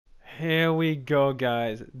Here we go,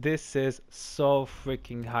 guys. This is so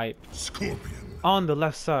freaking hype. Scorpion. On the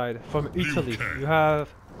left side, from Italy, you have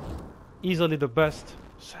easily the best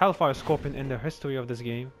Hellfire Scorpion in the history of this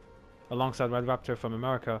game, alongside Red Raptor from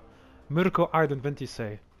America,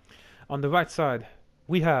 MurkoAiden26. On the right side,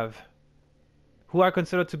 we have who I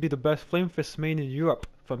consider to be the best Flame Fist main in Europe,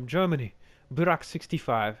 from Germany,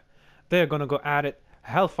 buraak-65. They're gonna go at it,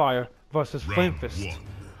 Hellfire versus Flame Fist.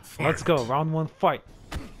 Let's go, round 1 fight.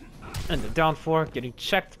 And the down 4 getting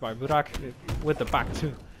checked by Buraak with the back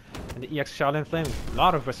 2. And the EX Shaolin Flame, a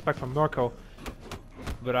lot of respect from Murko.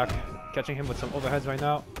 Buraak catching him with some overheads right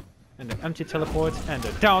now. And the empty teleports and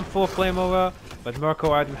the down 4 flame over. But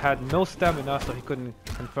MurkoAiden had no stamina, so he couldn't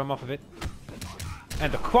confirm off of it.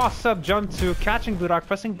 And the cross up jump 2, catching Buraak,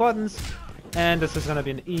 pressing buttons. And this is gonna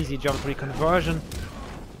be an easy jump 3 conversion.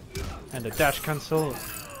 And the dash cancel,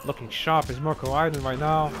 looking sharp is MurkoAiden right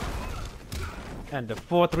now. And the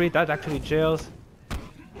 4-3, that actually jails.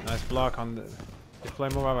 Nice block on the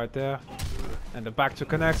flame over right there. And the back 2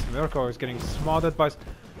 connects. Murko is getting smothered by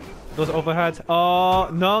those overheads. Oh,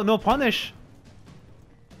 no punish.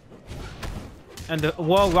 And the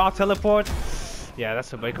raw teleport. Yeah,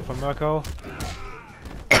 that's a breaker from Murko.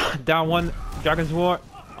 Down 1, Dragon's War.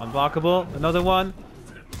 Unblockable. Another one.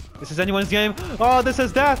 This is anyone's game. Oh, this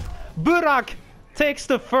is death. Buraak takes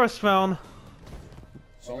the first round.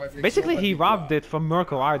 Basically, he robbed it from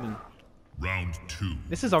MurkoAiden. Round 2.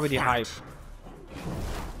 This is already hype.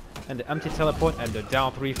 And the empty teleport and the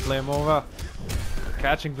down 3 flame over.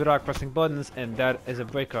 Catching Buraak, pressing buttons, and that is a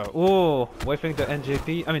breaker. Oh, waving the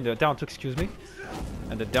NJP. I mean, the down 2, excuse me.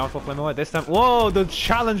 And the down 4 flame over. This time, whoa, the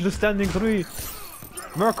challenge, the standing 3.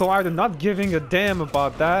 MurkoAiden not giving a damn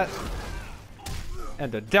about that.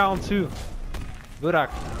 And the down 2.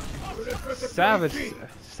 Buraak.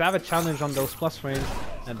 Savage challenge on those plus frames.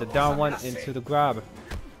 And the down 1 into the grab.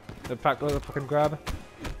 The fucking grab.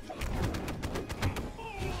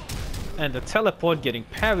 And the teleport getting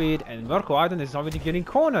parried. And MurkoAiden is already getting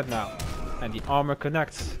cornered now. And the armor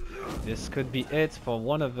connects. This could be it for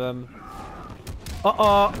one of them.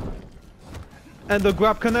 And the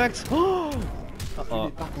grab connects.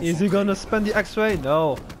 Is he gonna spend the X-ray?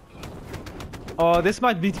 No. Oh, this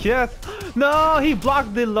might be Kieth. No, he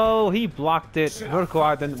blocked the low. He blocked it.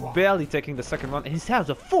 MurkoAiden barely taking the second one. He has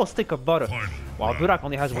a full stick of butter. While Buraak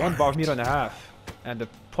only has 1 bar of meter and a half. And the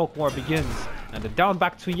poke war begins. And the down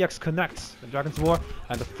back 2 EX connects. The Dragon's War.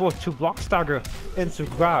 And the 4-2 block stagger into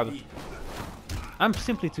grab. I'm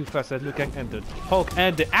simply too fast at looking at the poke.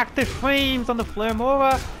 And the active frames on the flame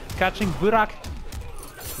over. Catching Buraak.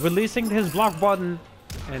 Releasing his block button.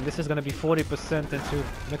 And this is going to be 40% into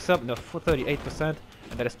mix up. No, 38%.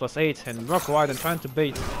 And that is +8. And MurkoAiden trying to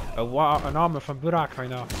bait an armor from Buraak right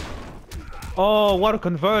now. Oh, what a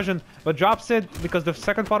conversion. But drops it because the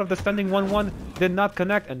second part of the standing 1-1 did not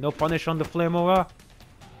connect. And no punish on the flame over.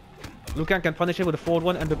 Lucan can punish it with the forward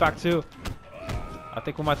 1 and the back 2. I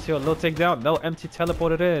think we might see a low takedown. No, empty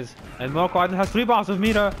teleport it is. And MurkoAiden has 3 bars of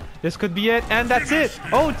meter. This could be it. And that's it.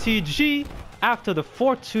 OTG after the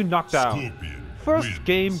 4-2 knockdown. First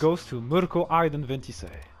game goes to MurkoAiden26.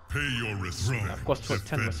 Pay your respect. Of course,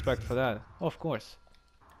 Ft10 respect for that. Of course.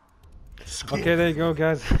 Okay, there you go,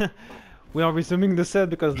 guys. We are resuming the set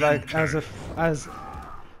because, like, as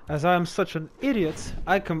I am such an idiot,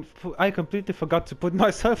 I completely forgot to put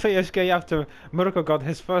myself AFK after Murko got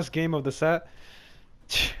his first game of the set.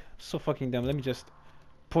 So fucking dumb. Let me just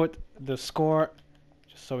put the score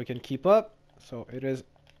just so we can keep up. So it is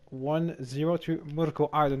 1-0 to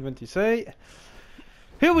MurkoAiden26.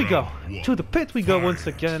 Here we go. To the pit we go once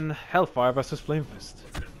again. Hellfire versus Flame Fist.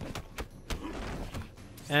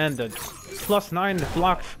 And the +9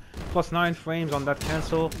 block, +9 frames on that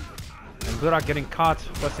cancel. And Buraak getting caught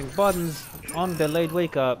pressing buttons on the late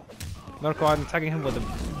wake up. MurkoAiden tagging him with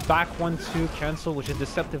a back 1-2 cancel, which is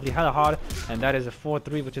deceptively hella hard. And that is a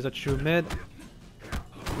 4-3, which is a true mid.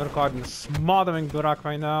 MurkoAiden smothering Buraak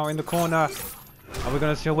right now in the corner. Are we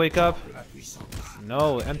gonna see a wake up?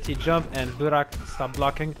 No, empty jump and Buraak stop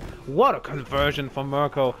blocking. What a conversion from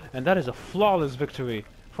Murko. And that is a flawless victory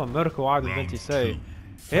from MurkoAiden26.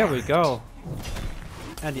 Here we go.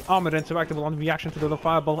 And the armored interactable on reaction to the low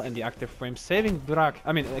fireball and the active frame saving Buraak.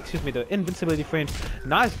 I mean, excuse me, the invincibility frame.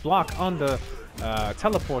 Nice block on the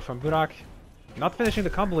teleport from Buraak. Not finishing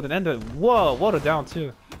the combo with an ender. Whoa, what a down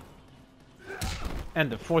 2.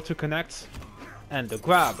 And the 4-2 connects. And the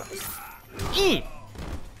grab.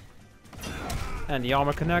 And the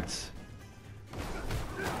armor connects.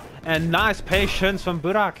 And nice patience from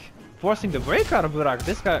Buraak. Forcing the break out of Buraak.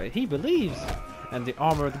 This guy, he believes. And the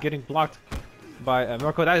armor getting blocked by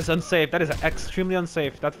Murko. That is unsafe. That is extremely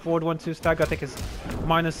unsafe. That forward 1-2 stagger I think is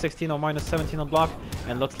minus 16 or minus 17 on block,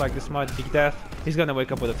 and looks like this might be death. He's gonna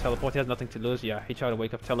wake up with a teleport. He has nothing to lose. Yeah, he tried to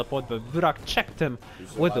wake up teleport, but Buraak checked him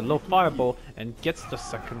with the low fireball and gets the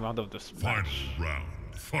second round of this match. Final round.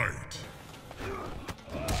 Fight.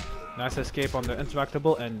 Nice escape on the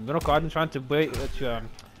interactable, and MurkoAiden trying to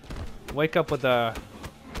wake up with the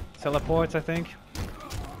teleports, I think.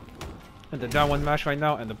 And the down one mash right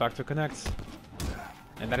now, and the back two connects.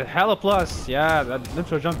 And that is hella plus. Yeah, that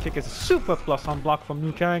neutral jump kick is super plus on block from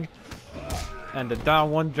Liu Kang. And the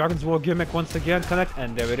down one Dragon's War gimmick once again connect,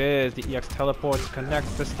 and there it is. The EX teleports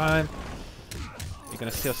connects this time. You're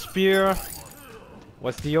gonna see a spear.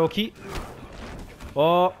 What's the Yoki?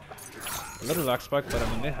 Oh, a little lag spike, but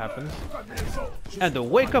I mean it happens. And the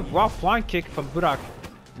wake up raw flying kick from Buraak.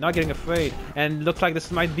 Not getting afraid, and looks like this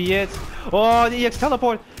might be it. Oh, the EX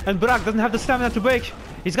teleport, and Buraak doesn't have the stamina to break.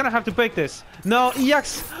 He's gonna have to break this. No,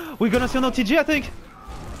 EX! We're gonna see an OTG, I think.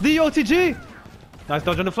 The OTG! Nice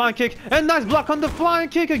dodge on the flying kick, and nice block on the flying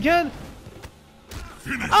kick again.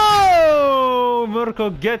 Oh!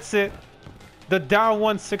 Murko gets it. The down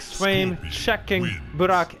 1-6 frame, checking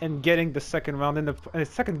Buraak and getting the second round in the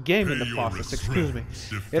second game in the process. Excuse me.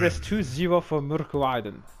 It is 2-0 for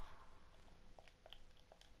MurkoAiden.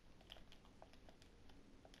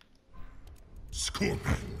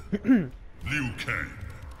 Scorpion. Liu Kang.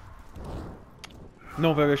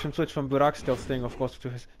 No variation switch from Buraak, still staying of course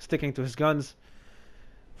sticking to his guns.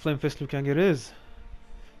 Flame Fist Liu Kang it is.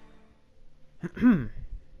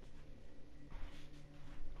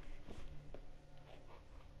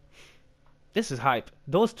 This is hype.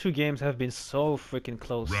 Those two games have been so freaking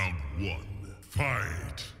close. Round 1.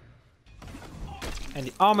 Fight. And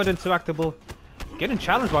the armored interactable getting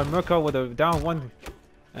challenged by Murko with a down one.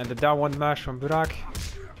 And the down one mash from Buraak.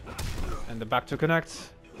 And the back two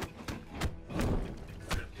connects.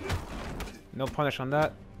 No punish on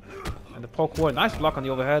that. And the poke war, nice block on the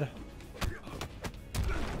overhead.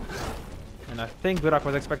 And I think Buraak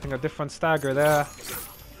was expecting a different stagger there.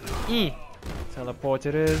 Teleport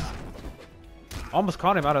it is. Almost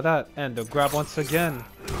caught him out of that. And the grab once again.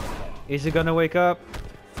 Is he gonna wake up?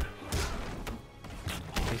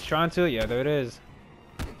 He's trying to. Yeah, there it is.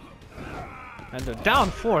 And the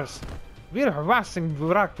down force. Really harassing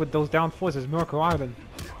Buraak with those down forces, MurkoAiden.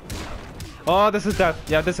 Oh, this is that.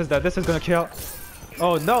 Yeah, this is that. This is gonna kill.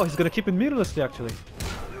 Oh no, he's gonna keep it meterlessly actually.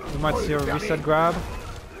 We might see a reset grab.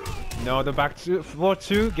 No, the back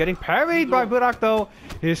 4-2 getting parried by Buraak though.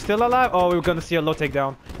 He's still alive. Oh, we're gonna see a low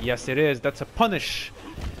takedown. Yes, it is. That's a punish.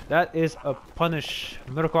 That is a punish.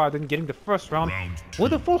 MurkoAiden getting the first round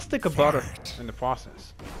with a full stick of butter in the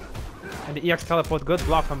process. And the EX teleport, good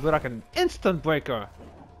block from Buraak, an instant breaker.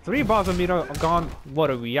 3 bars of meter gone. What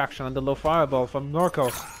a reaction on the low fireball from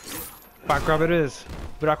Murko. Back grab it is.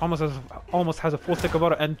 Buraak almost has a full stick of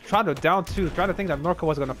butter and tried to down 2. Tried to think that Murko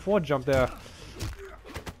was gonna forward jump there.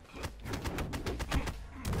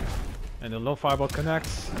 And the low fireball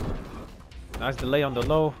connects. Nice delay on the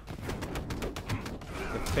low.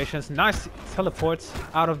 Good patience. Nice teleports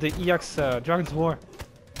out of the EX Dragon's War.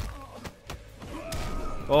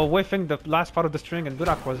 Oh, whiffing the last part of the string, and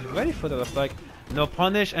Buraak was ready for the like no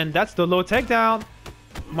punish, and that's the low takedown.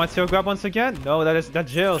 Might see a grab once again. No, that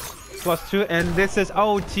jails. +2, and this is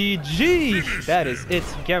OTG. That is it,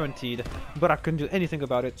 guaranteed. Buraak couldn't do anything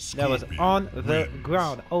about it. That was on the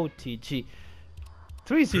ground. OTG.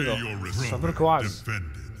 3-0 for MurkoAiden.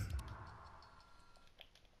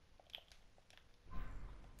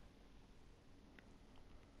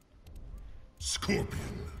 Scorpion.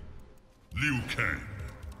 Liu Kang.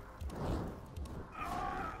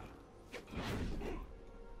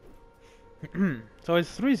 So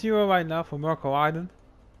it's 3-0 right now for MurkoAiden.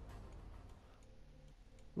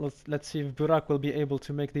 Let's see if Buraak will be able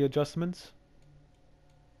to make the adjustments.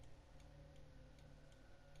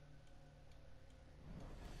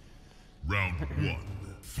 Round 1.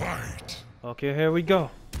 Fight. Okay, here we go.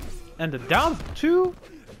 And the down 2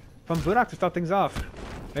 from Buraak to start things off.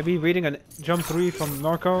 Maybe reading a jump 3 from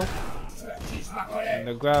Murko. And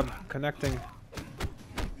the grab connecting.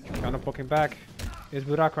 Counter poking back. Is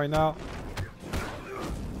Buraak right now.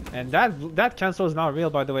 And that cancel is not real,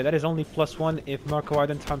 by the way. That is only +1 if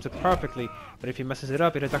MurkoAiden times it perfectly. But if he messes it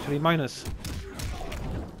up, it is actually minus.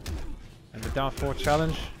 And the down 4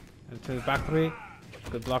 challenge. And to the back 3.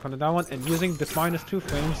 Good block on the down one. And using this -2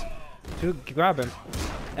 frames to grab him.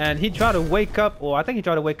 And he tried to wake up, or I think he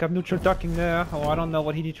tried to wake up neutral ducking there. Or I don't know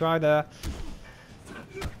what he tried there.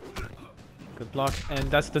 Good block.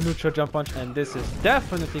 And that's the neutral jump punch. And this is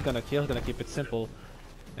definitely gonna kill. Gonna keep it simple.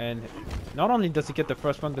 And not only does he get the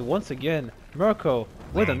first round, but once again, Murko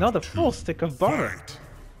with Round another 2. full stick of butter. Fight.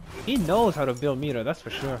 He knows how to build meter, that's for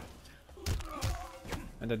sure.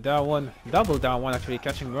 And the down one, double down one actually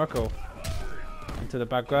catching Murko into the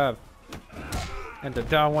back grab. And the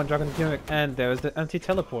down one dragon gimmick, and there's the empty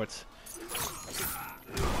teleports.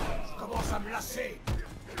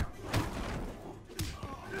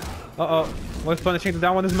 Uh-oh, what's punishing the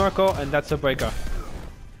down one is Murko, and that's a breaker.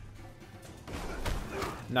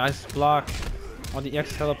 Nice block on the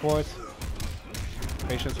EX teleport.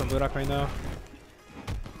 Patience from Buraak right now.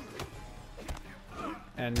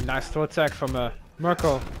 And nice throw attack from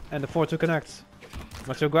Murko, and the 4-2 connects.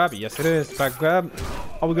 What's your grab? Yes it is. Back grab.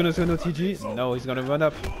 Are we gonna see no TG? No, he's gonna run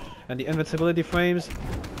up. And the invincibility frames.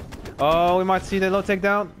 Oh, we might see the low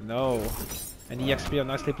takedown. No. And the EX spear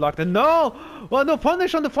nicely blocked. And no! Well, no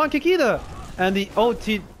punish on the flank kick either. And the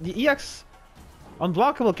OT, the EX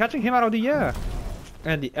unblockable, catching him out of the air.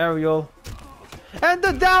 And the aerial. And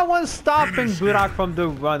the down one stopping Buraak from the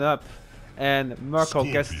run up. And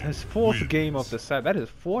Murko gets his 4th game of the set. That is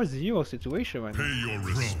 4-0 situation right now. Pay your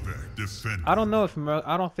respect, defend. I don't know if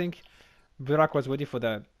I don't think Buraak was ready for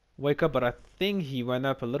that wake up, but I think he went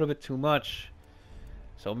up a little bit too much.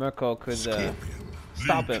 So Murko could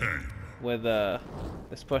stop him with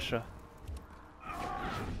this pusher,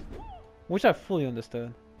 which I fully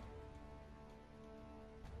understood.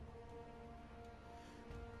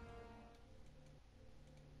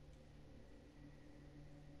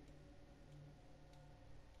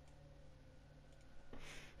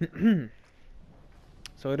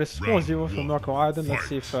 So it is 4-0 for MurkoAiden. Let's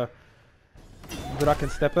see if Buraak can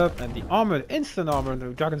step up. And the armor, instant armor, the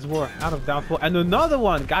Dragon's War out of downfall. And another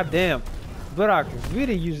one, goddamn. Buraak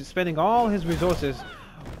really spending all his resources.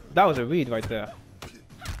 That was a read right there.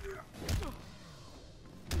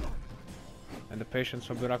 And the patience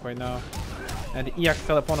from Buraak right now. And the EX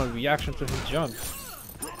teleport on reaction to his jump.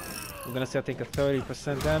 We're gonna see I think a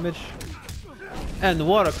 30% damage. And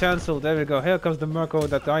water cancel. There we go. Here comes the Murko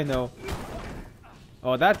that I know.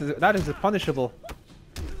 Oh, that is punishable.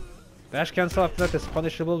 Dash cancel after that is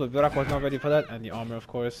punishable, but Buraak was not ready for that. And the armor, of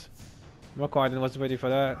course. MurkoAiden was ready for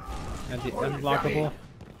that. And the unblockable.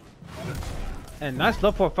 And nice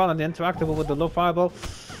low profile and the interactable with the low fireball.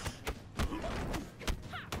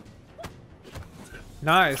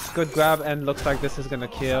 Nice, good grab, and looks like this is gonna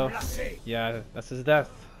kill. Yeah, that's his death.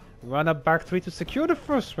 Run up back 3 to secure the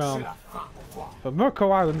first round. For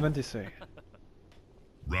MurkoAiden26.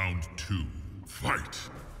 Round 2. Fight.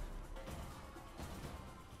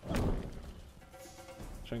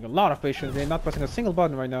 Showing a lot of patience. They're not pressing a single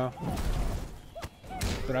button right now.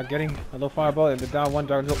 Buraak getting a low fireball and the down one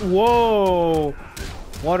dragon. Whoa!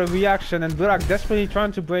 What a reaction, and Buraak desperately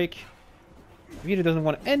trying to break. Really doesn't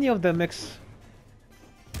want any of the mix.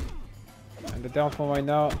 And the downfall right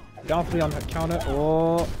now. Down 3 on the counter.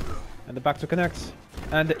 Oh! And the back to connect.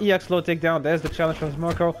 And the EX low takedown. There's the challenge from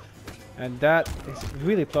Murko. And that is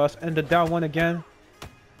really plus. And the down one again.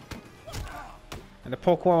 And the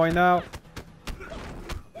poke war right now.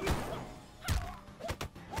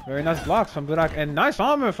 Very nice blocks from Buraak. And nice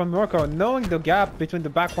armor from Murko. Knowing the gap between the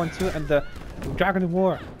back 1-2 and the Dragon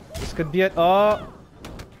War. This could be it. Oh!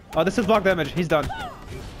 Oh, this is block damage. He's done.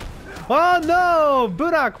 Oh no!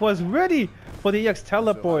 Buraak was ready for the EX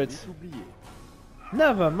teleport.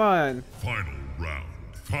 Never mind. Final round.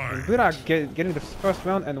 Fight. Buraak getting the first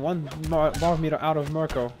round and 1 bar meter out of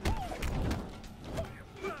Murko.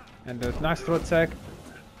 And the nice throw attack.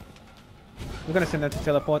 We're gonna send them to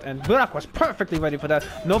teleport, and Buraak was perfectly ready for that.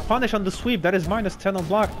 No punish on the sweep. That is -10 on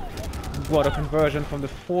block. What a conversion from the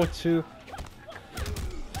 4-2.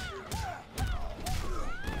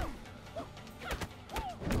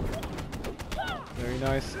 Very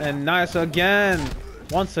nice. And nice again.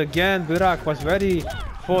 Once again, Buraak was ready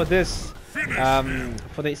for this.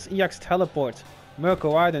 For this EX teleport.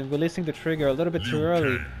 MurkoAiden releasing the trigger a little bit too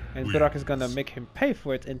early. And Buraak is gonna make him pay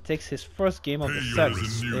for it and takes his first game of the set.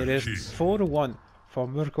 It is 4-1 for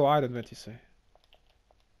MurkoAiden26.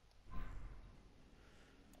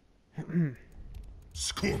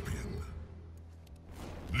 Scorpion.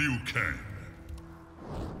 Liu Kang.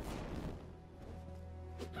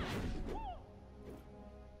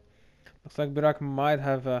 Looks like Buraak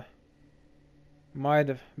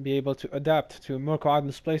might be able to adapt to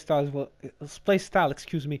MurkoAiden's playstyle,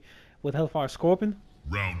 excuse me, with Hellfire Scorpion.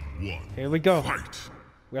 Round 1. Here we go. Fight.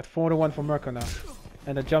 We got 4-1 for Murko now.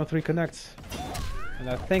 And the jump 3 connects. And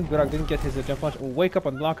I think Buraak didn't get his jump punch. Wake up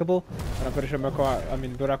unblockable. And I'm pretty sure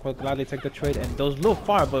Buraak will gladly take the trade. And those low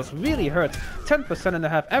fireballs really hurt.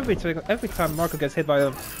 10.5% every time Murko gets hit by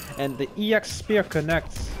them. And the EX spear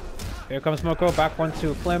connects. Here comes Murko. Back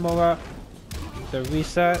 1-2 flame over. The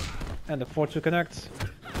reset and the 4-2 connects.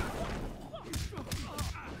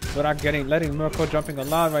 Without letting Murko jumping a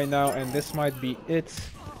lot right now, and this might be it.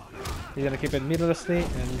 He's gonna keep it meterlessly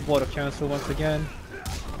and water cancel once again.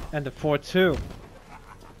 And the 4-2.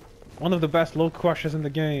 One of the best low crushers in the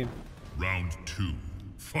game. Round 2.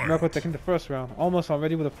 Fight. Murko taking the first round. Almost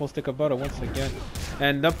already with a full stick of butter once again.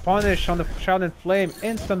 And the punish on the Shrouded Flame.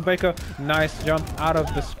 Instant breaker. Nice jump out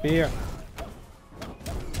of the spear.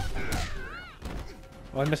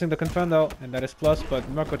 Well, missing the confirm though, and that is plus, but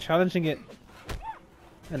Murko challenging it.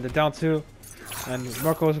 And the down 2. And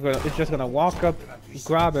Murko is just gonna walk up,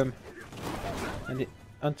 grab him. And the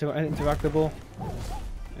interactable.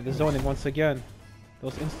 And the zoning once again.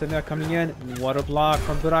 Those instant air coming in. Water block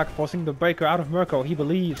from Buraak, forcing the breaker out of Murko. He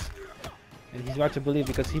believes. And he's right to believe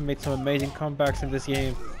because he made some amazing comebacks in this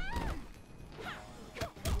game.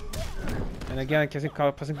 And again,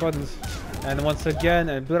 pressing buttons. And once again,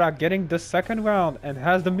 and Buraak getting the second round and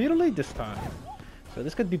has the meter lead this time. So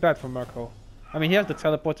this could be bad for Murko. I mean, he has the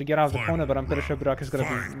teleport to get out of the corner, but I'm pretty sure Buraak is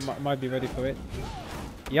gonna might be ready for it.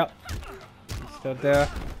 Yep. He's still there.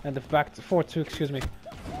 And the back to 4-2, excuse me.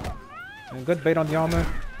 And good bait on the armor.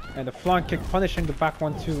 And the flank kick punishing the back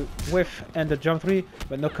 1-2 whiff and the jump 3,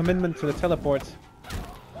 but no commitment to the teleport.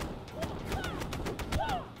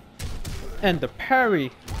 And the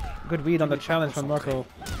parry. Good read on the challenge from Murko.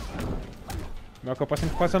 Murko pressing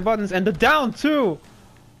quite some buttons and the down 2.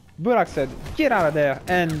 Buraak said, get out of there.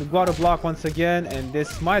 And water block once again. And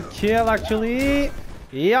this might kill actually.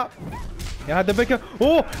 Yep. He had the breaker.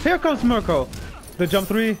 Oh, here comes Murko. The jump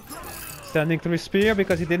 3. Standing 3 spear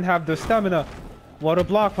because he didn't have the stamina. Water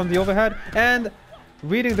block from the overhead. And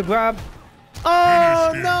reading the grab.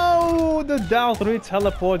 Oh no! The down 3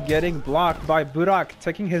 teleport getting blocked by Buraak.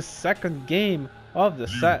 Taking his second game of the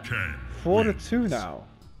set. 4-2 now.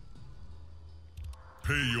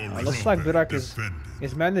 Looks like Buraak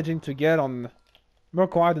is managing to get on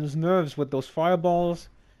MurkoAiden's nerves with those fireballs,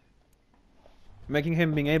 making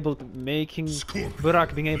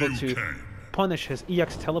Buraak being able to punish his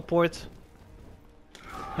EX teleport.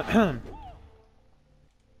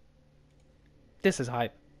 This is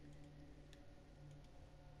hype.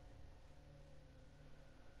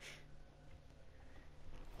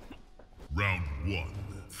 Round 1.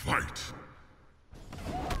 Fight.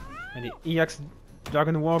 And the EX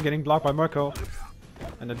Dragon War getting blocked by Murko.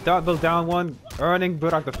 And the double down 1 earning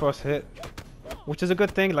Buraak the first hit. Which is a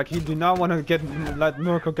good thing, like you do not want to let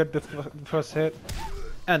Murko get the first hit.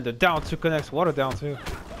 And the down 2 connects, water down 2.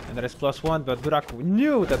 And that is +1, but Buraak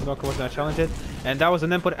knew that Murko was going to challenge it. And that was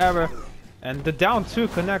an input error. And the down 2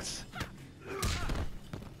 connects.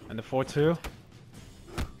 And the 4-2.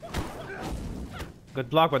 Good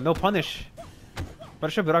block, but no punish.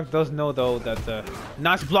 But sure Buraak does know though that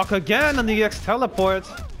nice block again on the EX teleport.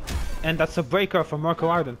 And that's a breaker for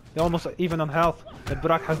MurkoAiden. They're almost even on health. But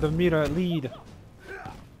Buraak has the meter lead.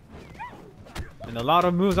 And a lot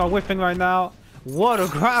of moves are whiffing right now. What a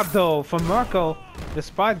grab though from Murko.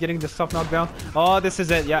 Despite getting the soft knockdown. Oh, this is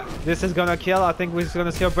it. Yeah, this is gonna kill. I think we're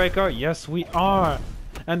gonna see a breaker. Yes, we are.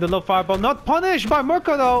 And the low fireball not punished by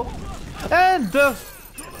Murko though. And the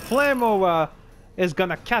flamethrower is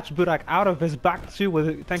gonna catch Buraak out of his back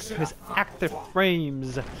 2 thanks to his active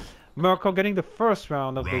frames. Murko getting the first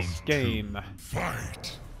round of this game.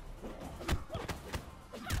 Fight.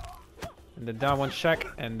 And the down 1 check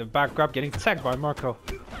and the back grab getting tagged by Murko.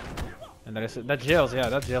 And that jails, yeah,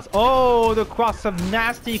 that jails. Oh, the cross-up,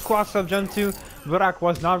 nasty cross-up jump 2. Buraak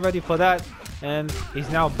was not ready for that. And he's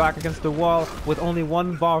now back against the wall with only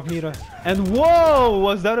 1 bar of meter. And whoa,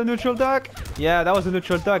 was that a neutral duck? Yeah, that was a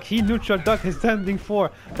neutral duck. He neutral ducked his standing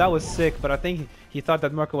 4. That was sick, but I think he thought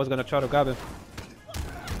that Murko was going to try to grab him.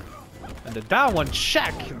 And the down 1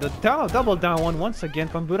 check. The double down 1 once again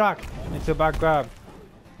from Buraak into back grab.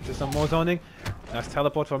 Into some more zoning. Nice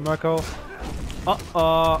teleport from Murko.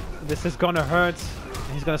 This is gonna hurt.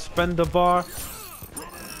 He's gonna spend the bar.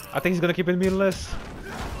 I think he's gonna keep it meterless.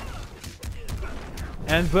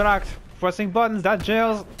 And Buraak pressing buttons, that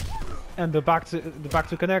jails. And the back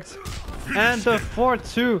to connect. And the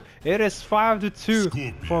 4-2. It is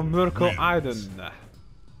 5-2 for MurkoAiden.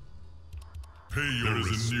 Pay your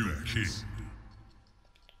respects.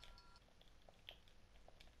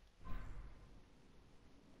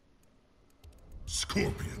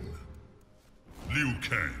 Scorpion. Liu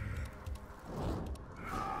Kang.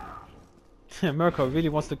 Murko really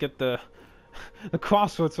wants to get the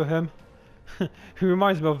crossroads for him. He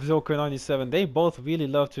reminds me of MKXL. They both really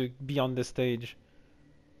love to be on this stage.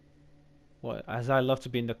 Well, as I love to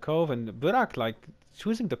be in the cove, and Buraak like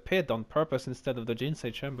choosing the pit on purpose instead of the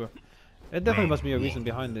Jinsei chamber. It definitely must be a reason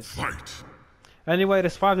behind this. Fight. Anyway, it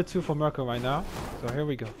is 5-2 for Mirko right now. So here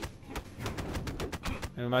we go.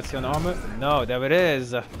 And we might see an armor. No, there it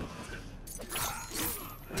is.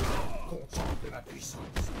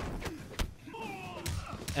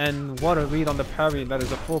 And what a read on the parry. That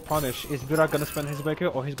is a full punish. Is buraak gonna spend his breaker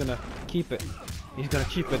or he's gonna keep it? He's gonna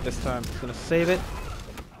keep it this time. He's gonna save it.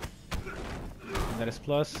 And that is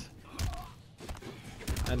plus.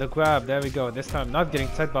 And the grab, there we go. This time not getting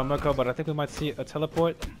tagged by Mirko, but I think we might see a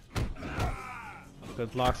teleport.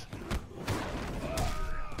 Good blocks.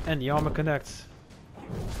 And Yama connects.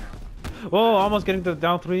 Oh, almost getting the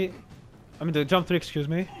down 3. I mean the jump 3, excuse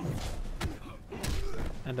me.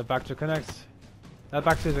 And the back 2 connects. That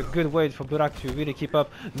back 2 is a good way for buraak to really keep up.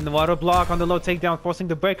 Water block on the low takedown, forcing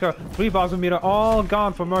the breaker. 3 bars of meter, all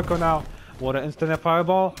gone for Mirko now. What an instant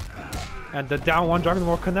fireball. And the down 1 Dragon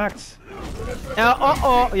War connects.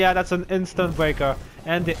 Yeah, that's an instant breaker.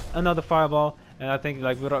 And another fireball. And I think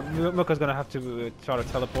like Mirko's gonna have to try to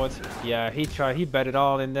teleport. Yeah, he bet it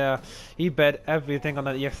all in there. He bet everything on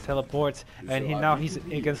that EX teleport. And he's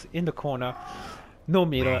against in the corner. No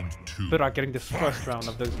meter. Buraak getting this first round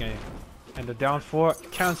of this game. And the down 4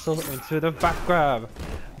 cancel into the back grab.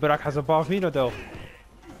 Buraak has a bar of meter though.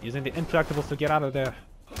 Using the interactables to get out of there.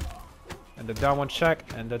 And the down 1 check.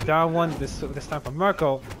 And the down 1 this time for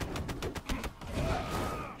Mirko.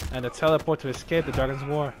 And the teleport to escape the Dragon's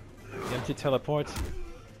War. The empty teleport.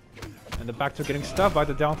 And the back 2 getting stuffed by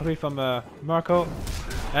the down 3 from Mirko.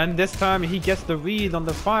 And this time he gets the read on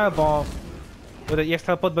the fireball with the EX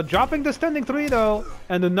teleport, but dropping the standing 3 though.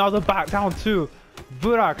 And another back down 2.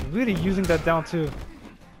 buraak really using that down 2.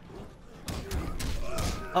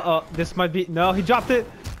 This might be... No, he dropped it.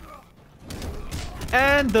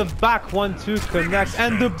 And the back 1-2 connects.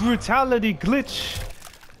 And the brutality glitch.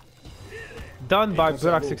 Done by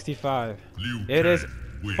buraak-65. It is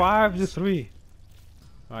 5-3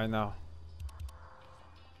 right now.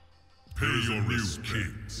 Pay your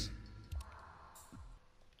respects.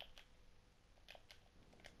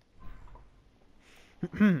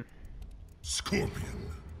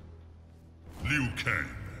 Scorpion. Liu Kang.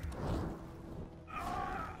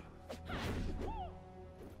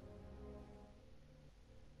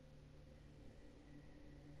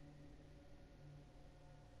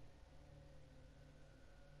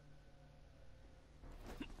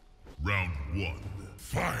 Round 1.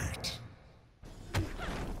 Fight.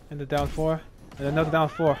 And the down 4. And another down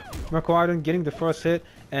 4. MurkoAiden getting the first hit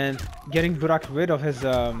and getting buraak rid of his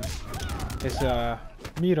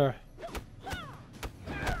meter.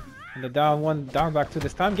 And the down 1, down back 2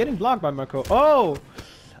 this time, getting blocked by Mirko. Oh!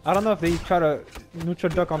 I don't know if they try to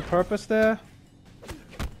neutral duck on purpose there.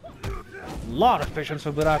 Lot of patience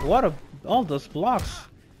for buraak. What a... all those blocks.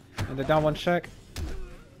 And the down 1 check.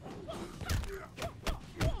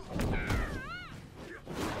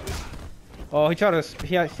 Oh, he tried to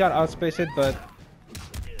outspace it, but...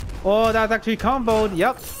 Oh, that's actually comboed.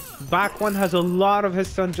 Yep. Back 1 has a lot of his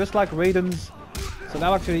stun, just like Raiden's. So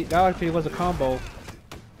that actually was a combo.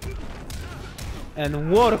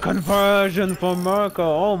 And what a conversion for Mirko!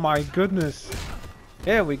 Oh my goodness!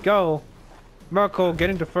 Here we go. Mirko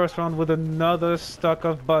getting the first round with another stick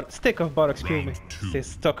of butter. Excuse me. Say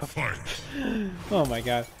stuck of. Oh my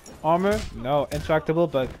god. Armor? No,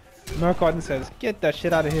 interactable. But MurkoAiden says, "Get that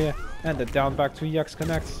shit out of here!" And the down back 2 EX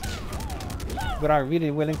connects. But I'm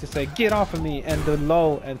really willing to say, "Get off of me!" And the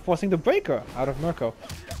low and forcing the breaker out of Mirko.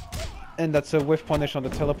 And that's a whiff punish on the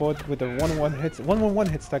teleport with the 1-1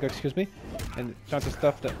 hit stagger, excuse me. And trying to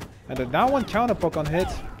stuff that. And the down 1 counter poke on hit.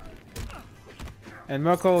 And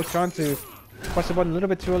Mirko trying to press the button a little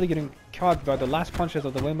bit too early, getting caught by the last punches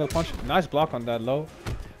of the windmill punch. Nice block on that low.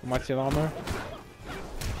 Might see armor.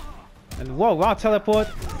 And whoa, wow, teleport.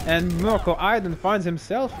 And MurkoAiden finds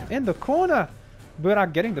himself in the corner.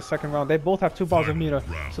 buraak getting the second round. They both have 2 bars of meter.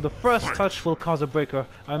 So the first touch will cause a breaker.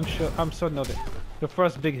 I'm certain of it. The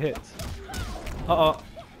first big hit.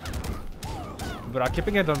 Buraak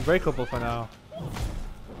keeping it unbreakable for now.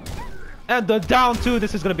 And the down 2.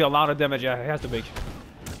 This is gonna be a lot of damage. Yeah, he has to break.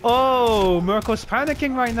 Oh, Mirko's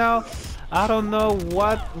panicking right now. I don't know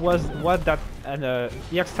what that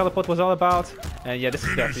EX teleport was all about. And yeah, this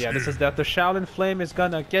is death. Yeah, this is death. The Shaolin Flame is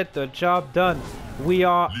gonna get the job done. We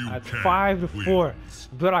are at 5-4.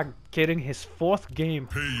 buraak getting his 4th game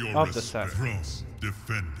of the set.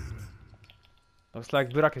 Looks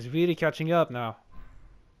like buraak is really catching up now.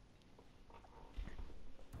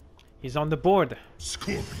 He's on the board.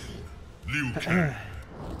 Scorpion. Liu Kang.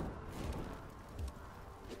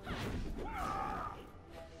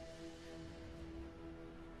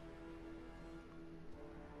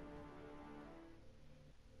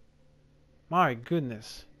 My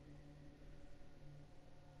goodness.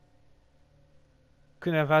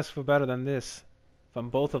 Couldn't have asked for better than this from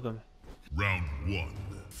both of them. Round 1.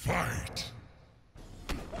 Fight.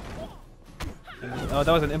 And, oh,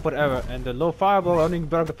 that was an input error, and the low fireball only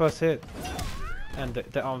broke the first hit. And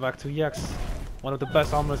the arm back to EX, one of the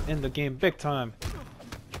best armors in the game, big time.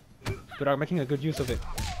 But making a good use of it.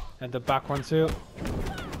 And the back one too.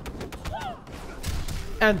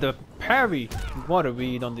 And the parry. What a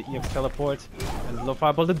read on the EX teleport. And the low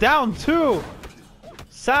fireball, the down too.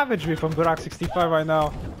 Savagery from buraak-65 right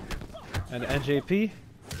now. And the NJP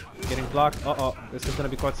getting blocked. Uh-oh, this is gonna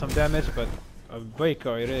be quite some damage, but a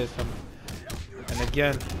breaker it is. And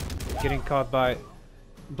again, getting caught by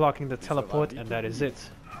blocking the teleport, and that is it.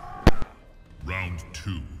 Round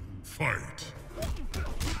 2. Fight.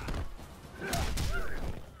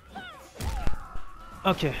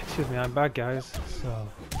 Okay, excuse me, I'm back, guys.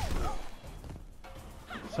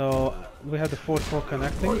 So we have the 4-4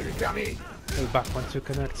 connecting. The back 1-2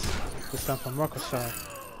 connects. This time from Murko's side.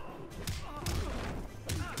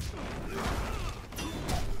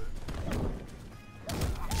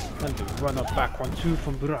 And the run up back 1-2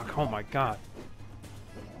 from Buraak. Oh my god.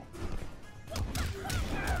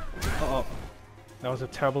 Uh-oh. That was a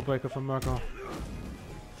terrible breaker from Murko.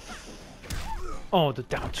 Oh, the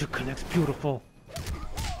down 2 connects. Beautiful.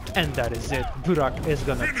 And that is it. Buraak is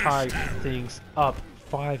gonna tie things up.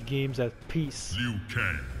 5 games at peace.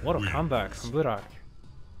 What a comeback from Buraak.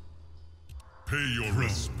 Pay your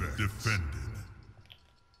respect. Defended.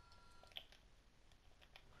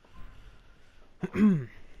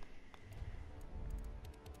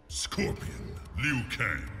 Scorpion. Liu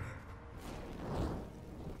Kang.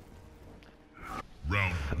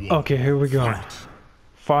 Round 1. Okay, here we go. Fight.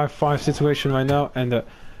 5-5 situation right now, and the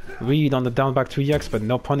read on the down back 2EX, but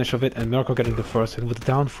no punish of it, and Murko getting the first hit with the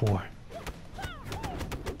down 4.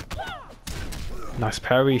 Nice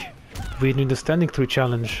parry, reading the standing 3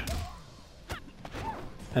 challenge.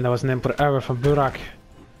 And that was an input error from Buraak.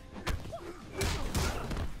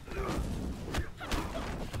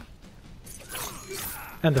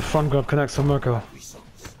 And the front grab connects from Murko.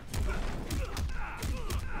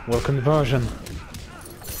 Well, conversion.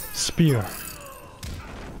 Spear.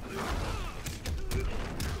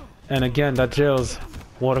 And again, that jails.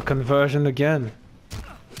 Water conversion again.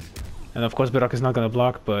 And of course, Buraak is not gonna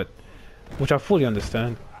block, but which I fully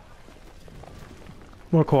understand.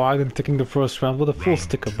 MurkoAiden taking the first round with a full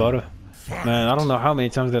stick of butter. Man, I don't know how many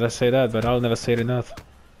times did I say that, but I'll never say it enough.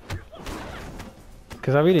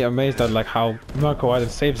 Because I'm really amazed at like how MurkoAiden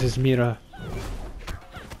saves his meter.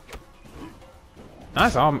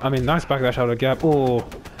 Nice arm, I mean nice backdash out of the gap. Oh,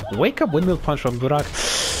 wake up windmill punch from Buraak.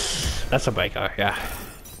 That's a breaker, yeah.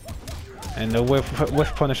 And the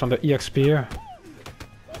whiff punish on the EX spear.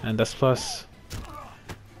 And that's plus.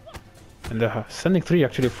 And the sending 3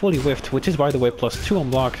 actually fully whiffed, which is by the way +2 on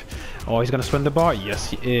block. Oh, he's gonna spin the bar? Yes,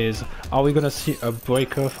 he is. Are we gonna see a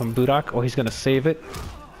breaker from Buraak, or he's gonna save it?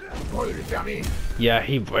 Yeah,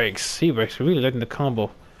 he breaks. He breaks really late in the combo.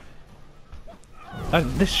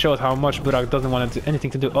 This shows how much Buraak doesn't want to do anything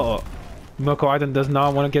to do. Uh-oh. MurkoAiden does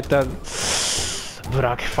not want to get that.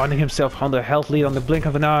 Buraak finding himself on the health lead on the blink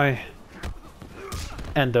of an eye.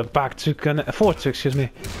 And the back 2 4-2, excuse me.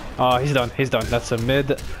 Oh, he's done. He's done. That's a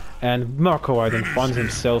mid. And MurkoAiden finds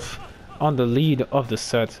himself on the lead of the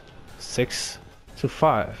set,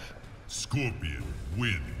 6-5. Scorpion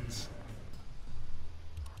wins.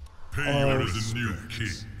 Pay your the new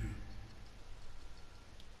king.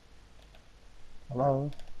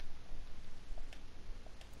 Hello.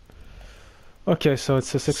 Okay, so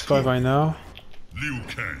it's a 6-5 right now. Liu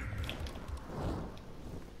Kang.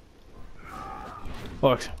 Oh,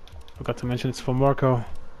 I forgot to mention it's for Murko.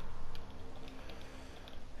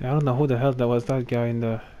 Yeah, I don't know who the hell that was, that guy in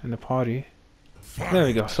the party. There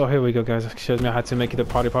we go. So here we go, guys. Excuse me, I had to make it a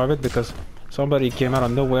party part of it because somebody came out of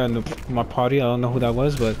nowhere in my party. I don't know who that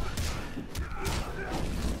was, but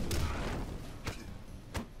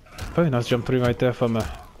very nice jump 3 right there from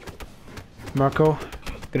Murko,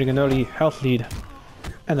 getting an early health lead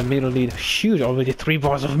and a meter lead. Huge, already 3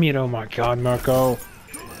 bars of meter. Oh my god, Murko.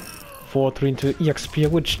 4-3 into EXP,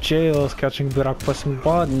 which jails, catching Buraak pressing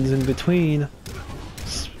buttons in between.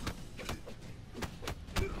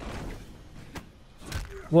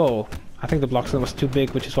 Whoa, I think the block slip was too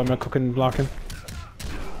big, which is why Murko couldn't block him.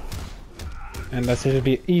 And that's going to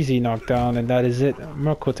be an easy knockdown, and that is it.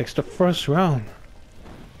 Murko takes the first round.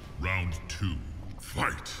 Round 2,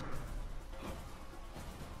 fight.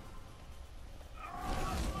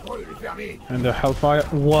 And the Hellfire,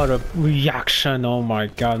 what a reaction, oh my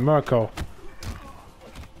god, Murko.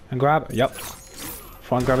 And grab, yep.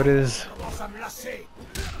 Front grab it is.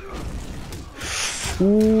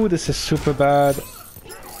 Ooh, this is super bad.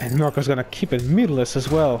 And Mirko's gonna keep it meatless as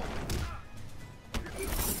well.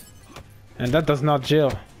 And that does not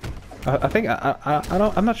jail. I think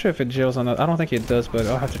I'm not sure if it jails or not. I don't think it does, but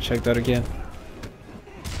I'll have to check that again.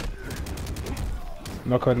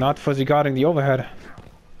 Mirko not fuzzy guarding the overhead.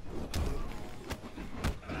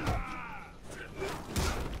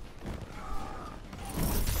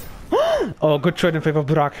 Oh, good trade in favor of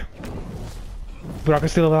Buraak. Buraak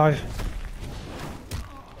is still alive.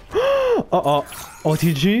 Uh-oh.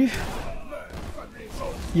 OTG?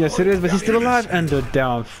 Yes, it is, but he's still alive. And they're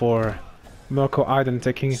down for MurkoAiden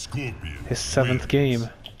taking his 7th game.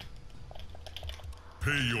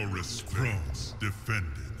 Pay your respects,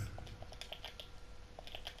 defended.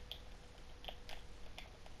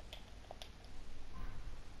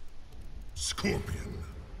 Scorpion.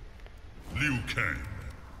 Liu Kang.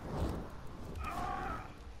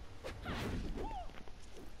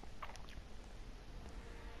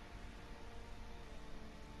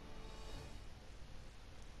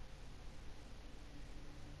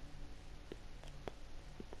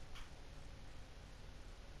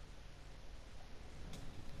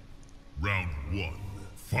 Round 1,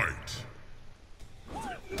 fight.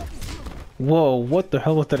 Whoa, what the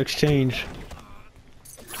hell was that exchange?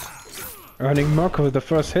 Earning Mirko with the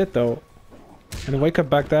first hit though. And the wake up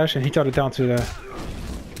backdash and he got it down to the...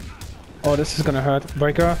 Oh, this is gonna hurt.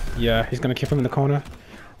 Breaker? Yeah, he's gonna keep him in the corner.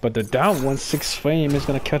 But the down 1-6 frame is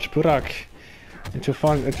gonna catch Buraak into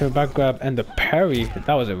a back grab, and the parry.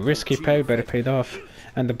 That was a risky parry, but it paid off.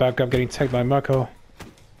 And the back grab getting tagged by Mirko.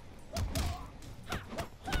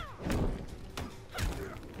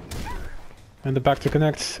 And the back to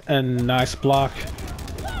connect, and nice block.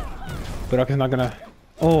 Buraak is not gonna...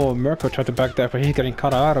 Oh, Mirko tried to back there, but he's getting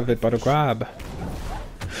caught out of it by the grab.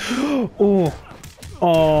 Oh,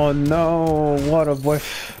 oh no! What a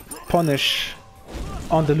whiff! Punish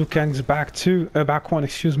on the Liu Kang's back one,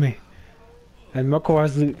 excuse me. And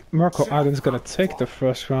MurkoAiden's gonna take the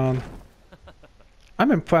first round.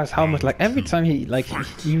 I'm impressed how much, like every time he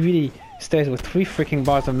really stays with 3 freaking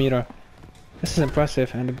bars of meter. This is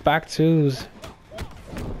impressive. And the back twos.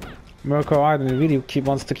 MurkoAiden really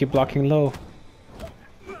wants to keep blocking low.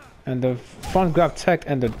 And the front grab tech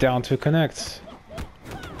and the down 2 connects.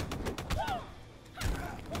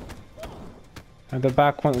 And the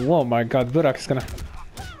back one, whoa my god, Buraak is gonna...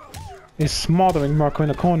 He's smothering Mirko in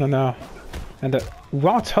the corner now. And the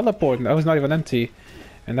raw teleport, that was not even empty.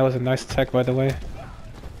 And that was a nice tech by the way.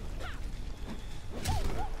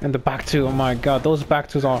 And the back 2, oh my god, those back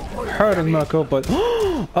 2s are hurting Mirko, but...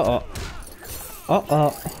 Uh-oh.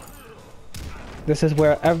 Uh-oh. This is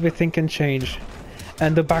where everything can change.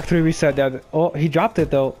 And the back 3 reset that. Oh, he dropped it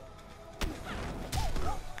though.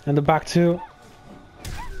 And the back 2.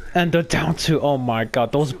 And the down 2. Oh my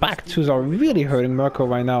god, those back 2s are really hurting Mirko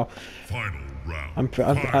right now. Final round.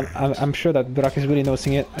 I'm sure that Buraak is really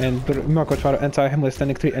noticing it. And Mirko tried to anti him with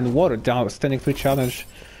standing 3 and water down with standing 3 challenge.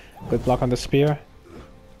 Good block on the spear.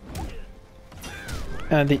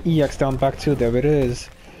 And the EX down back 2, there it is.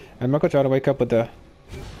 And Mirko tried to wake up with the...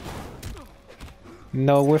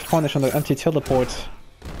 No whiff punish on the empty teleport.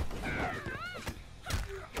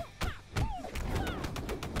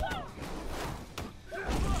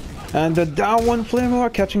 And the down 1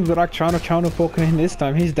 flamethrower catching Buraak trying to counter poke him this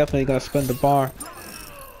time. He's definitely gonna spin the bar.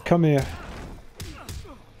 Come here.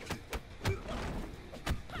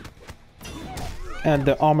 And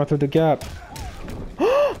the armor through the gap.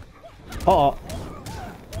 Uh-oh.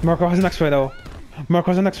 Mirko has an X-ray though.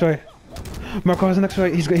 Mirko has an X-ray. Mirko has an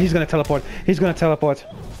X-ray. He's gonna teleport. He's gonna teleport.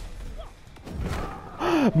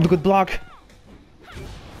 Good block.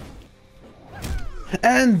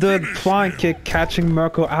 And the flying kick catching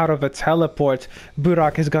Mirko out of a teleport.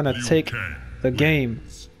 Buraak is gonna take the game.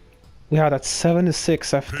 We are at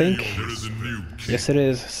 7-6, I think. Yes, it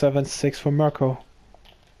is 7-6 for Mirko.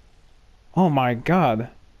 Oh my god.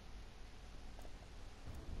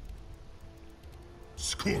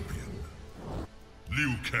 Scorpion.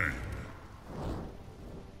 Liu Kang.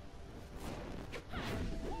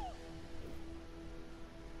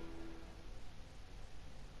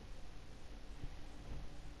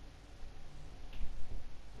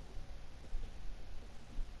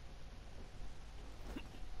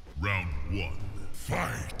 Round 1,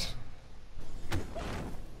 fight.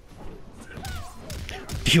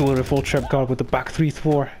 Beautiful trap guard with the back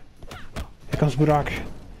 3-4. Here comes Buraak.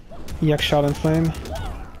 EX shot and flame.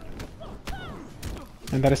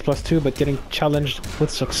 And that is +2, but getting challenged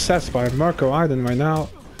with success by MurkoAiden right now.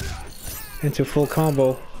 Into full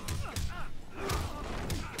combo.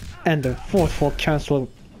 And the 4-4 cancel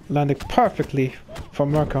landing perfectly for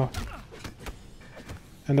Mirko.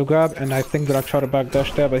 And the grab, and I think Buraak tried to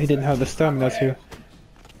backdash there, but he didn't have the stamina to.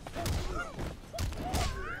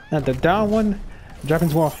 And the down one.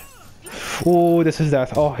 Dragon's War. Oh, this is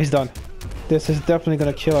that. Oh, he's done. This is definitely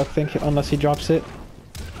gonna kill, I think, unless he drops it.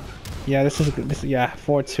 Yeah, this is yeah,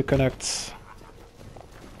 4-2 connects.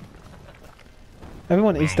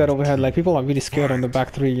 Everyone eats that overhead, like people are really scared on the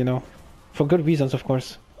back 3, you know. For good reasons, of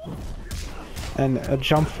course. And a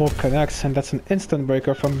jump 4 connects, and that's an instant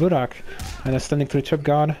breaker from Buraak. And a standing 3 trip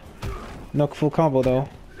guard. No full combo though.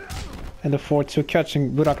 And the 4-2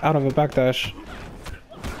 catching Buraak out of a backdash.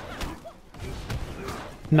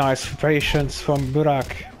 Nice patience from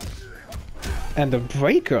Buraak. And the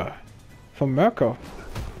breaker from Murko.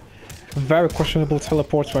 Very questionable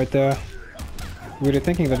teleports right there. Really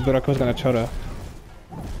thinking that Buraak was gonna try to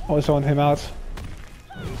also on him out.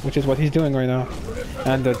 Which is what he's doing right now.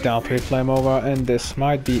 And the downplay flame over, and this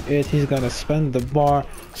might be it. He's gonna spend the bar.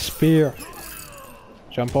 Spear.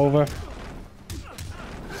 Jump over.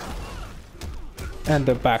 And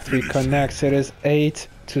the back 3 connects. It is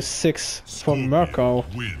 8-6 for Murko.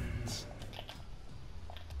 Wins.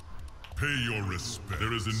 Pay your respect.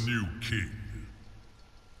 There is a new king.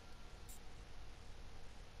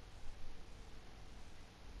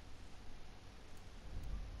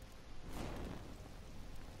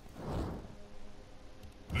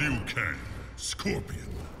 Liu Kang, Scorpion.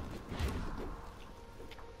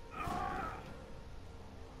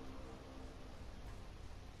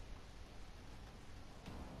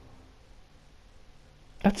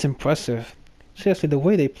 That's impressive. Seriously, the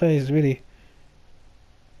way they play is really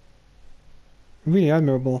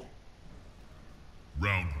admirable.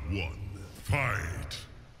 Round 1, fight.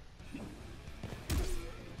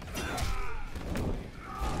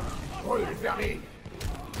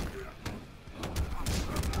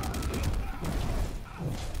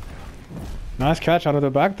 Nice catch out of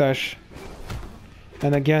the backdash.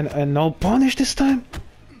 And again, a no punish this time.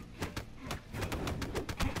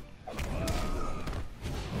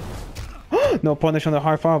 No punish on the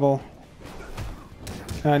high fireball.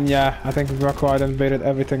 And yeah, I think MurkoAiden baited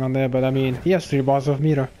everything on there, but I mean, he has 3 bars of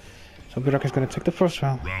meter. So Buraak is gonna take the first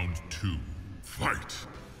round. Round 2, fight.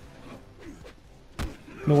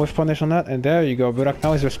 No whiff punish on that, and there you go. Buraak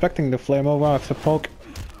now is respecting the flame over after poke.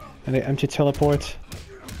 And the empty teleport.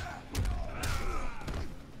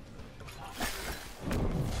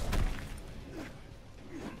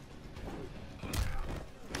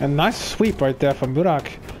 A nice sweep right there from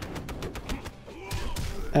Buraak.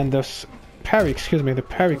 And the parry, excuse me, the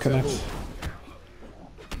parry connects.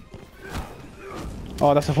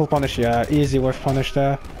 Oh, that's a full punish, yeah, easy whiff punish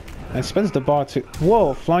there. And spins the bar to,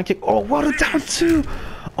 whoa, flying kick, oh, what a down 2!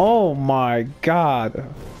 Oh my god.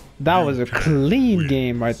 That was a clean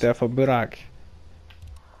game right there for Buraak.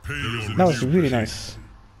 That was really nice.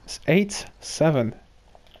 It's 8-7.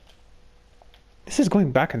 This is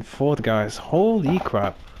going back and forth, guys. Holy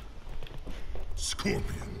crap. Scorpion,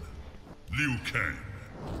 Liu Kang.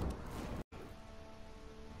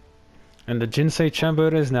 And the Jinsei chamber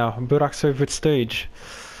it is now, Buraak's favorite stage.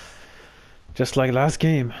 Just like last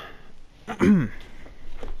game. I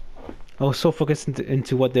was so focused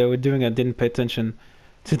into what they were doing, I didn't pay attention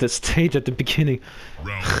to the stage at the beginning.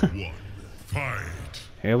 Round 1, fight.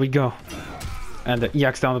 Here we go. And the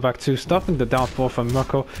EX down the back 2, stopping the down 4 from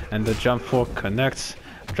Murko, and the jump 4 connects,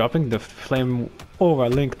 dropping the flame over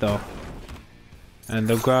Link though. And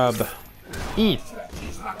the grab.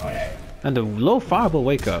 And the low fireball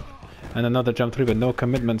wake up. And another jump 3 but no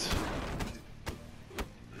commitment.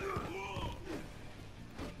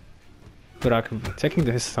 Buraak taking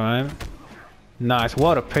his time. Nice,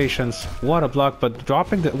 what a patience, what a block, but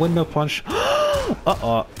dropping the windmill punch.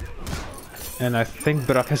 Uh-oh. And I think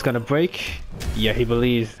Buraak is gonna break. Yeah, he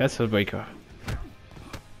believes, that's a breaker.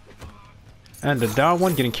 And the down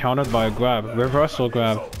one getting countered by a grab, reversal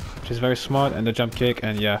grab, which is very smart, and the jump kick,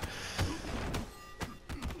 and yeah.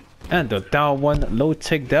 And the down one, low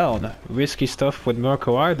takedown. Risky stuff with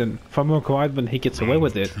MurkoAiden. For MurkoAiden, he gets away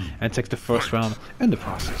with it and takes the first round in the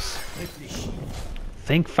process.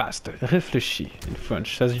 Think faster, réfléchis in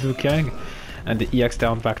French, says Liu Kang. And the EX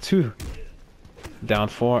down back 2. Down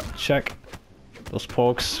 4, check. Those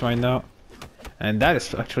pokes right now. And that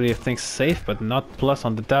is actually, I think, safe, but not plus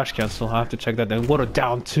on the dash cancel. I have to check that. And what a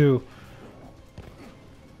down 2.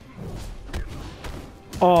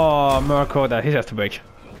 Oh, Murko, that he has to break.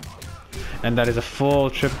 And that is a full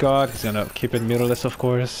trip guard. He's gonna keep it mirrorless, of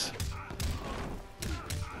course.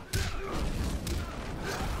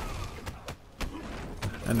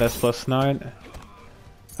 And that's +9.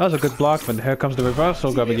 That was a good block, but here comes the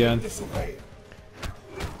reversal grab again.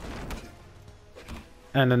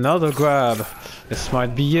 And another grab. This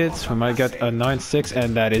might be it. We might get a 9-6,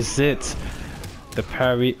 and that is it. The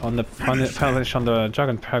parry on the punish on the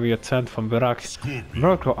dragon parry attempt from buraak.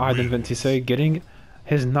 MurkoAiden26 getting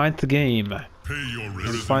his 9th game.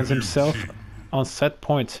 He finds himself on set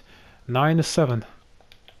point 9-7.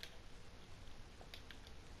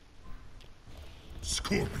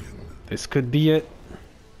 Scorpion. This could be it.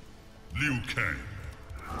 Liu Kang.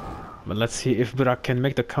 But let's see if buraak can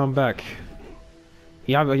make the comeback.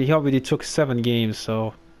 He already took 7 games,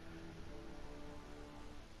 so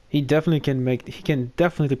he can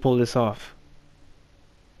definitely pull this off.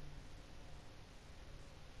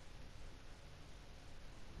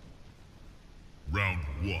 Round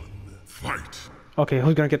 1. Fight. Okay,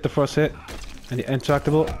 who's gonna get the first hit? And the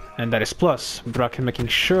interactable, and that is plus. buraak making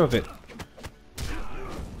sure of it.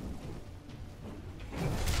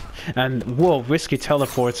 And whoa, risky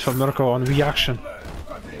teleports from Murko on reaction.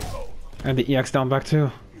 And the EX down back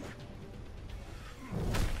too.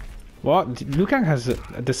 What? Liu Kang has a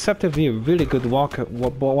deceptively really good walk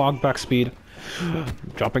back speed.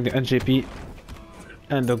 Dropping the NJP.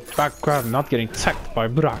 And the back grab not getting teched by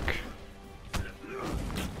buraak.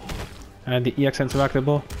 And the EX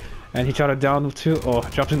interactable. And he tried it down too. Oh,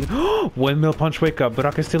 drops in. Windmill punch wake up.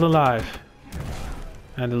 buraak is still alive.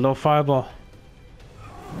 And the low fireball.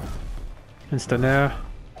 Instant air.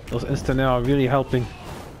 Those instant air are really helping.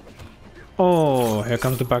 Oh, here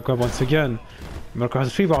comes the back grab once again. Murko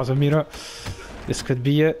has 3 bars of meter. This could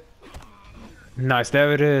be it. Nice,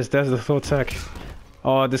 there it is. There's the third tech.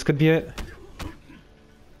 Oh, this could be it.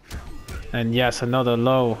 And yes, another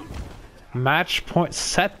low. Match point,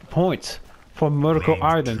 set point for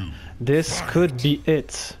MurkoAiden. This could be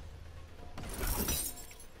it.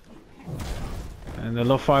 And the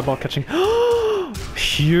low fireball catching.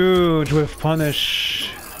 Huge with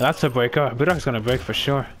punish. That's a breaker. buraak's gonna break for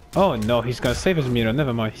sure. Oh no, he's gonna save his meter.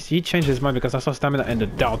 Never mind. He changed his mind because I saw stamina and the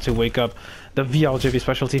down to wake up. The VLJV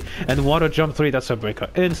specialty. And water jump 3. That's a breaker.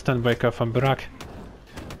 Instant breaker from buraak.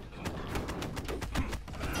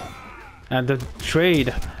 And the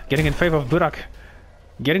trade getting in favor of buraak.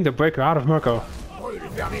 Getting the breaker out of Murko.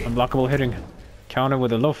 Unblockable hitting. Counter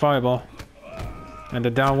with a low fireball. And the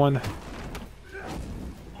down one.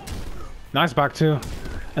 Nice back too.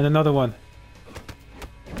 And another one.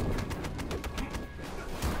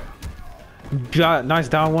 Nice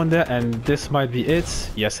down one there, and this might be it.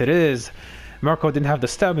 Yes, it is. Murko didn't have the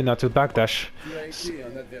stamina to backdash.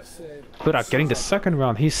 buraak getting the second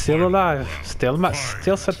round. He's still alive. Still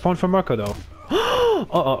set point for Murko though.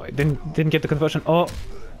 Uh-oh, didn't get the conversion. Oh.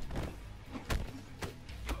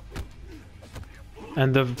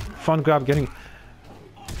 And the front grab getting.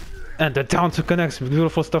 And the down two connects.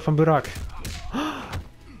 Beautiful stuff from buraak.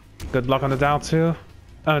 Good block on the down two.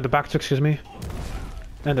 The back two, excuse me.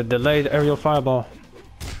 And the delayed aerial fireball.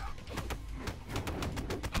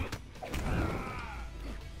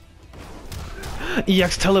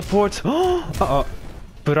 EX teleport. Uh-oh.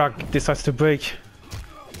 buraak decides to break.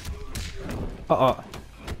 Uh-oh.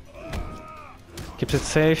 Keeps it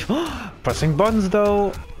safe. Pressing buttons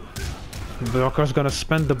though. Burker's gonna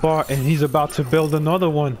spend the bar and he's about to build another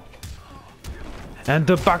one. And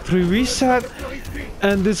the back 3 reset.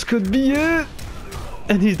 And this could be it.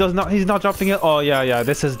 And he's not dropping it. Oh yeah,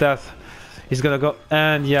 this is death. He's gonna go,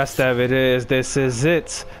 and yes, there it is. This is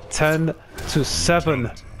it.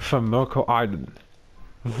 10-7 from MurkoAiden.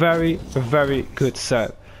 Very, very good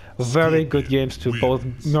set. Very good games to both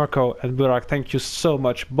Murko and buraak. Thank you so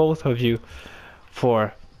much, both of you,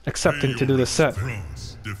 for accepting to do the set.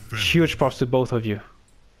 Huge props to both of you.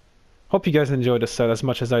 Hope you guys enjoyed the set as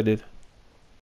much as I did.